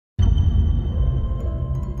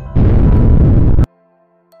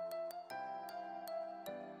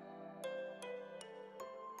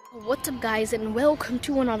What's up guys, and welcome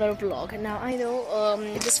to another vlog. Now I know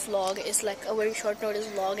this vlog is like a very short notice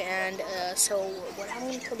vlog, and so what I'm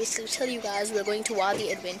going to basically tell you guys, we're going to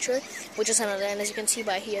WADI Adventure, which is another, and as you can see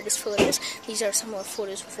by here, this photos, these are some more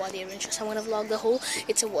photos of WADI Adventure. So I'm going to vlog the whole,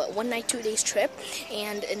 it's a 1 night 2 days trip.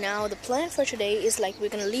 And now the plan for today is like we're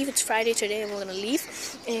going to leave, it's Friday today, and we're going to leave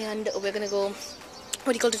and we're going to go,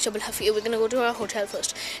 what do you call it, Jabal Hafeet. We're gonna go to our hotel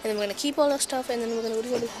first, and then we're gonna keep all our stuff, and then we're gonna go to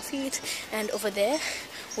Jabal Hafeet, and over there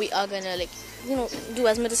we are gonna, like, you know, do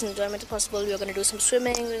as much enjoyment as possible. We're gonna do some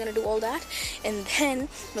swimming, we're gonna do all that, and then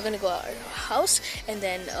we're gonna go to our house, and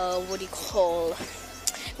then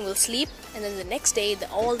we'll sleep, and then the next day,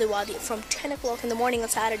 all the WADI from 10 o'clock in the morning on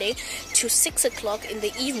Saturday to 6 o'clock in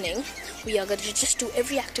the evening, we are going to just do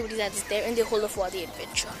every activity that is there in the whole of WADI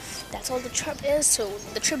Adventure. That's all the trip is, so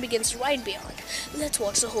the trip begins right beyond. Let's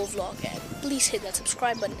watch the whole vlog, and please hit that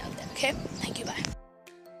subscribe button down there, okay? Thank you, bye.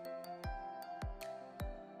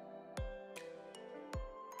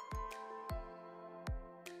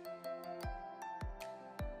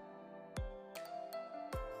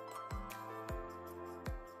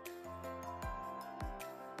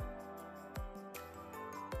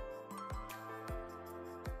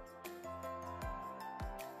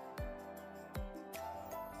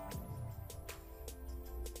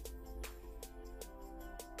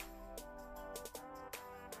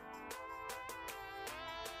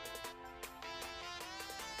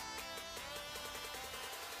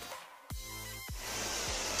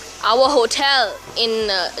 Our hotel in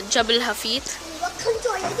Jabal Hafeet.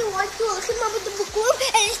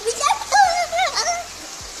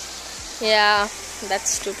 Yeah, that's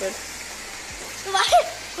stupid.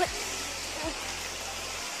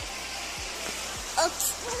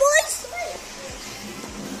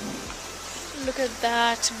 Look at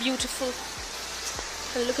that, beautiful.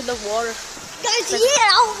 And look at the water.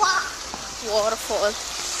 Waterfall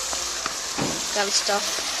kind of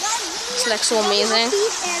stuff. It's like so amazing.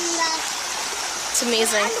 It's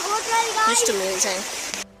amazing. Just amazing.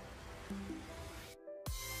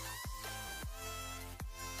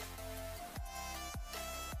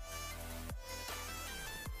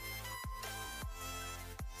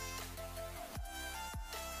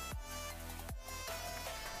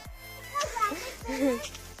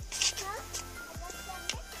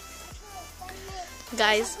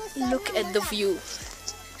 Guys, look at the view.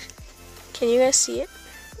 Can you guys see it?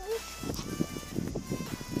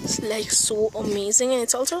 It's like so amazing, and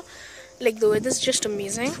it's also like the weather's just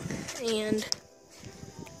amazing. And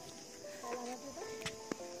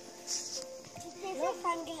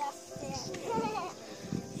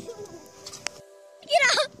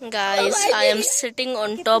guys, I am sitting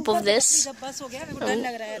on top of this.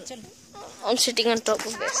 I'm sitting on top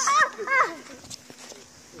of this.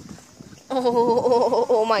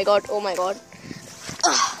 Oh my god, oh my god.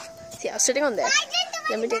 See, I'm sitting on there.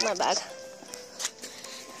 Let me take my bag.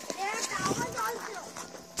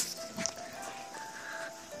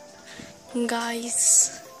 Guys,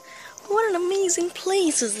 what an amazing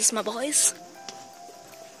place is this, my boys.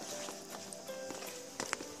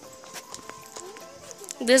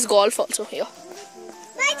 There's golf also here.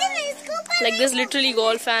 Like there's literally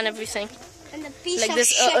golf and everything. Like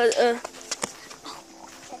this,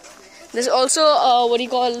 there's also what do you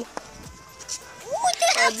call?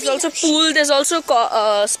 There's also pool. There's also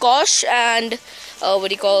squash and what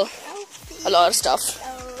do you call? A lot of stuff.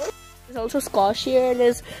 There's also squash here.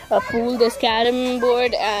 There's a pool. There's carom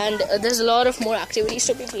board, and there's a lot of more activities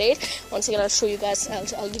to be played. Once again, I'll show you guys.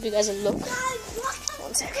 I'll give you guys a look.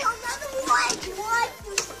 One second.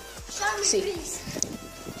 See,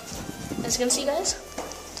 as you can see, guys.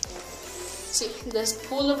 See, there's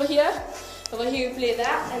pool over here. Over here you play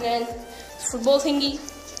that, and then football thingy.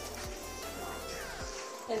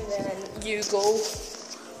 And then you go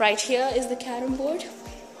right here is the carom board,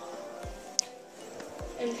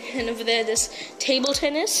 and over there there's table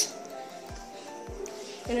tennis,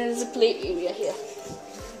 and then there's a play area here.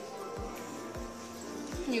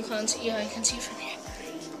 You can't see, yeah, I can see from here.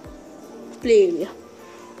 Play area.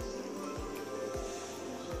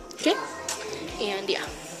 Okay, and yeah.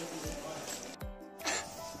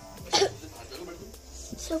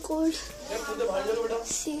 So cold.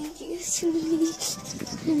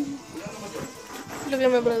 Look at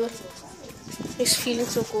my brother. He's feeling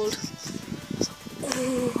so cold.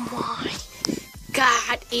 Oh my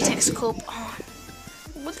god, 8x scope on.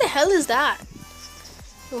 What the hell is that?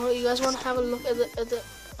 You guys want to have a look at the okay.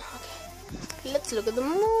 Let's look at the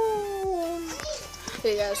moon.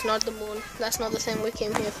 Okay guys, not the moon. That's not the thing we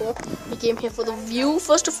came here for. We came here for the view,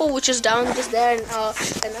 first of all, which is down just there, and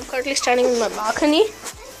I'm currently standing in my balcony.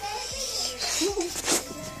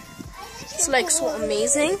 It's like so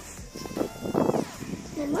amazing.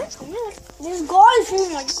 There's golf. Oh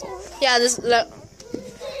my god. Yeah, this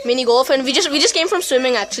mini golf, and we just came from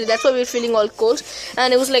swimming actually. That's why we were feeling all cold,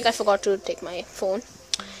 and it was like I forgot to take my phone,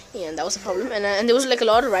 and that was the problem. And there was like a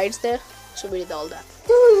lot of rides there, so we did all that.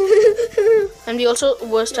 And we also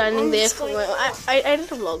were standing there. I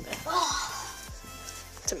did a vlog there.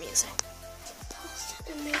 It's amazing.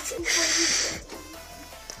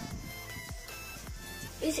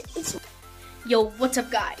 Yo, what's up,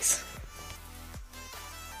 guys?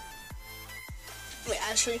 Wait,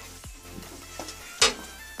 actually,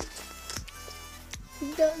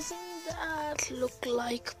 doesn't that look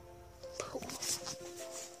like poop?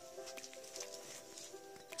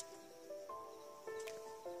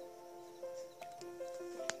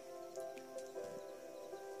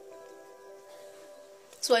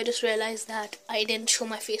 So I just realized that I didn't show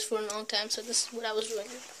my face for a long time, so this is what I was doing.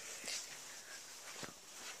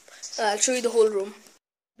 I'll show you the whole room.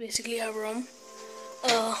 Basically our room.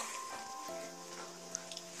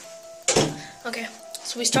 Okay,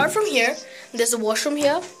 so we start from here. There's a washroom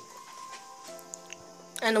here.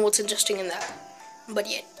 I know what's interesting in that, but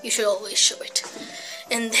yeah, you should always show it.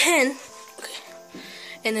 And then,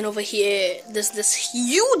 and then over here, there's this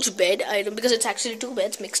huge bed. Because it's actually two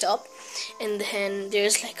beds mixed up. And then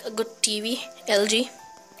there's like a good TV, LG.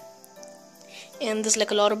 And there's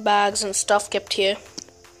like a lot of bags and stuff kept here.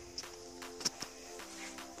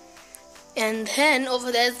 And then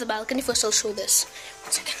over there is the balcony. First I'll show this.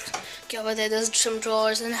 1 second. Okay, over there there's some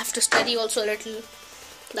drawers, and I have to study also a little.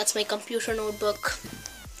 That's my computer notebook.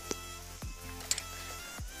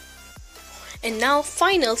 And now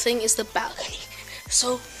final thing is the balcony.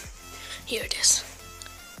 So here it is.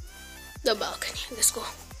 The balcony. Let's go.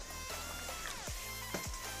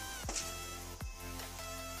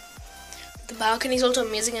 The balcony is also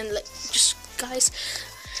amazing, and like, just guys,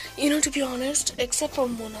 you know, to be honest, except for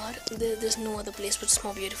Munnar, there's no other place which is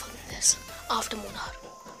more beautiful than this. After Munnar,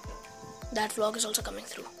 that vlog is also coming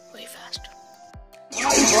through very fast.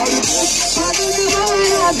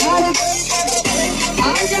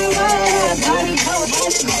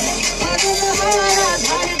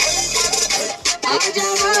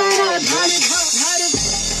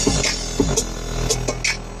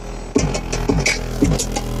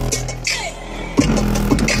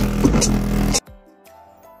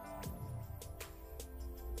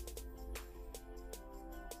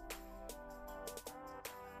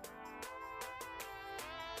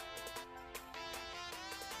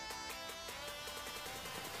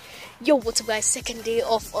 Yo, what's up guys, second day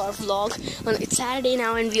of our vlog. It's Saturday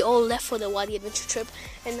now, and we all left for the WADI adventure trip,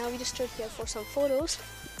 and now we just stood here for some photos.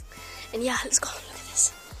 And yeah, let's go. Look at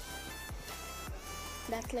this.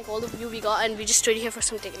 That's like all the view we got, and we just stood here for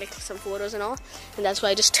some photos and all. And that's why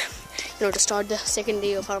I just, you know, to start the second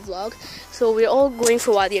day of our vlog. So we're all going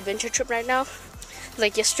for WADI adventure trip right now.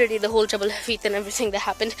 Like yesterday, the whole Jabal Hafeet and everything that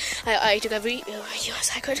happened, I took every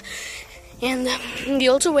yes I could. And we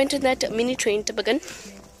also went in that mini train toboggan.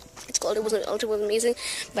 It was amazing,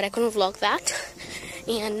 but I couldn't vlog that.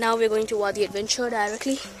 And now we're going to WADI Adventure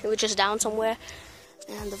directly, which is down somewhere,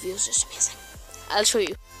 and the view is just amazing. I'll show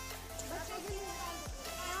you.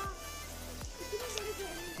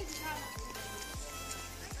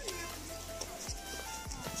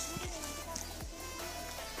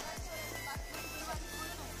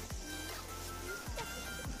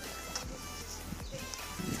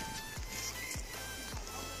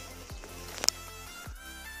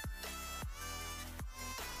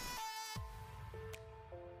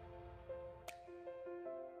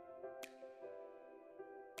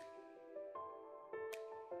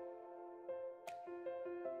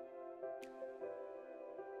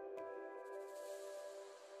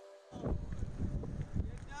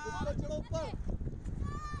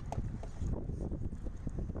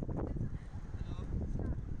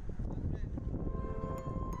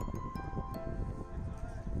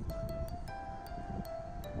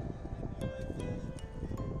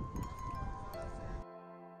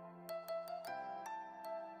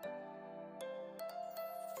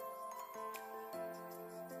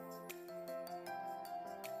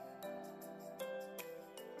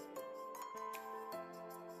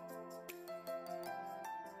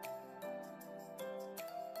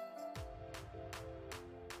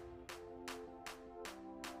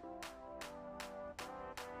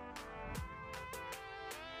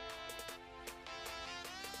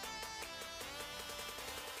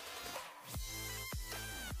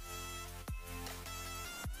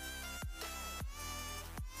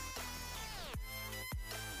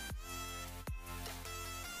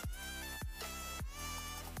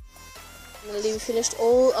 We finished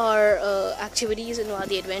all our activities in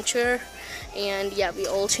WADI Adventure, and yeah, we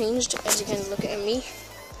all changed, as you can look at me.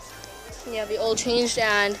 Yeah, we all changed,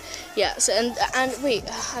 and yeah. So and wait,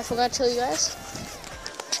 I forgot to tell you guys.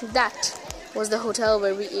 That was the hotel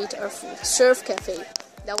where we ate our food. Surf Cafe.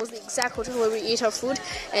 That was the exact hotel where we ate our food.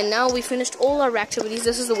 And now we finished all our activities.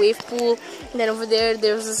 This is the wave pool. And then over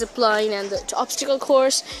there's a zip line and the obstacle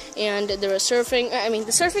course. And there was surfing. I mean,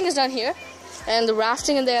 the surfing is done here. And the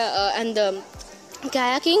rafting and the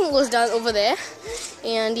kayaking was done over there.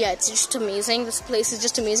 And yeah, it's just amazing. This place is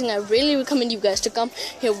just amazing. I really recommend you guys to come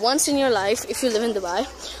here once in your life if you live in Dubai,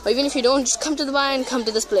 or even if you don't, just come to Dubai and come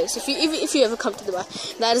to this place. If you ever come to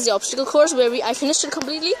Dubai, that is the obstacle course where I finished it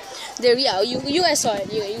completely. There, yeah, you guys saw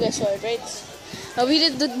it. You guys saw it, right? We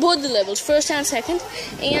did both the levels, first and second,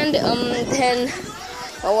 and then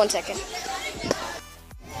 1 second.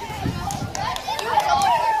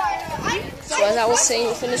 So as I was saying,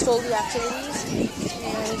 we finished all the activities,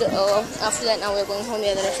 and after that now we're going home.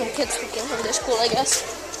 Yeah, there are some kids who came from their school, I guess.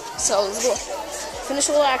 So let's go. Finish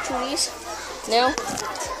all our activities. Now,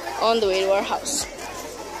 on the way to our house.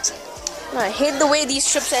 I hate the way these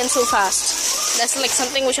trips end so fast. That's like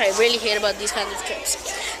something which I really hate about these kinds of trips.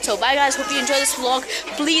 So bye guys, hope you enjoyed this vlog.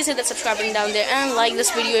 Please hit that subscribe button down there and like this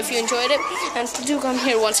video if you enjoyed it. And do come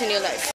here once in your life.